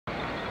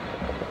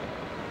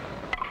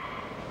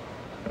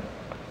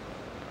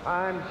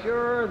I'm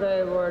sure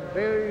there would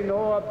be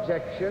no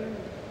objection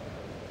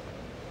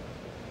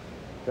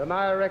to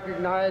my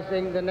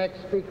recognizing the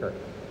next speaker,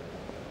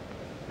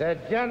 the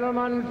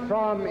gentleman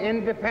from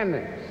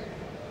Independence.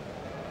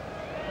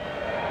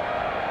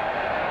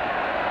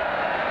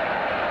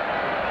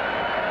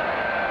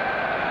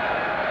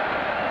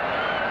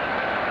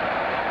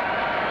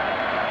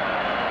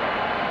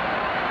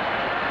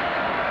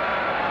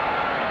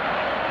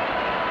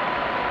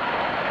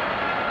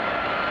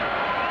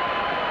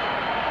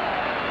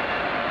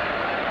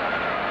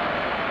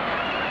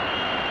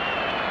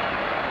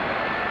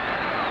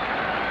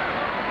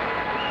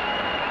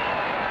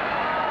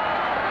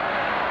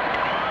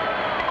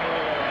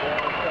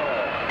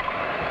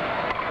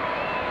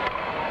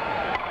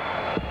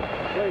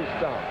 Please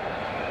stop.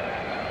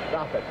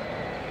 Stop it.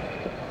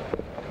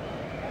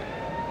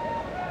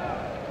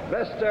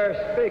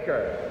 Mr.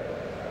 Speaker,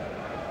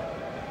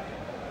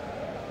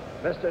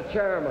 Mr.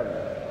 Chairman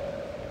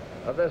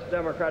of this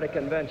Democratic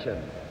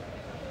Convention,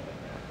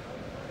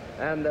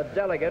 and the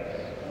delegates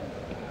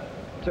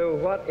to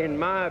what, in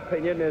my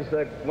opinion, is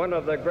one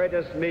of the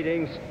greatest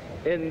meetings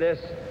in this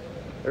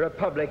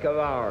republic of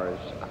ours.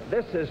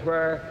 This is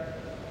where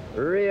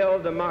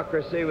real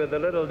democracy with a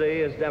little d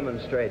is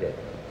demonstrated.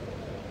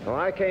 Now,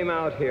 I came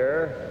out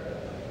here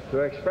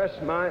to express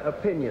my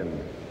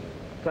opinion,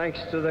 thanks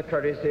to the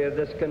courtesy of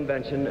this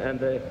convention and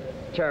the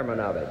chairman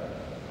of it,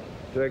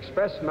 to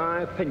express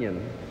my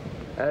opinion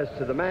as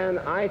to the man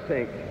I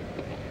think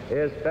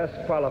is best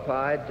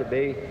qualified to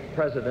be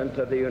President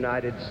of the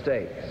United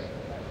States.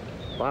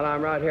 While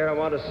I'm right here, I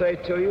want to say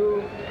to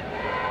you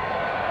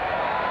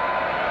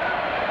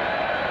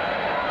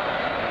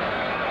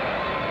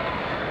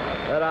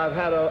that I've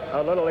had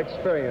a little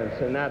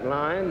experience in that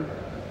line,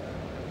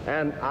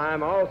 and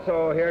I'm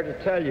also here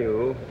to tell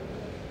you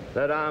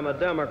that I'm a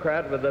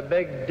Democrat with a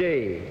big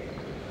D.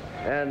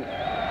 And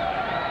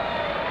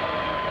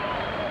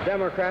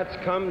Democrats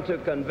come to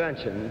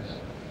conventions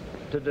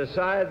to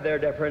decide their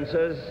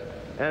differences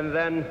and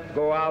then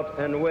go out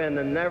and win.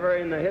 And never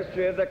in the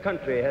history of the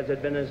country has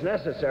it been as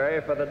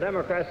necessary for the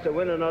Democrats to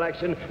win an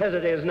election as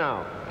it is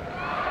now.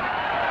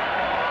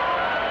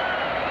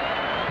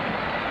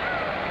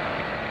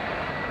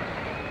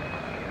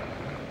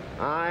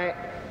 I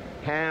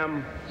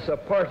am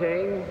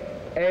supporting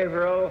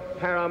Averell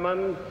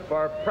Harriman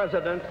for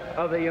President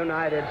of the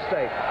United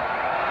States.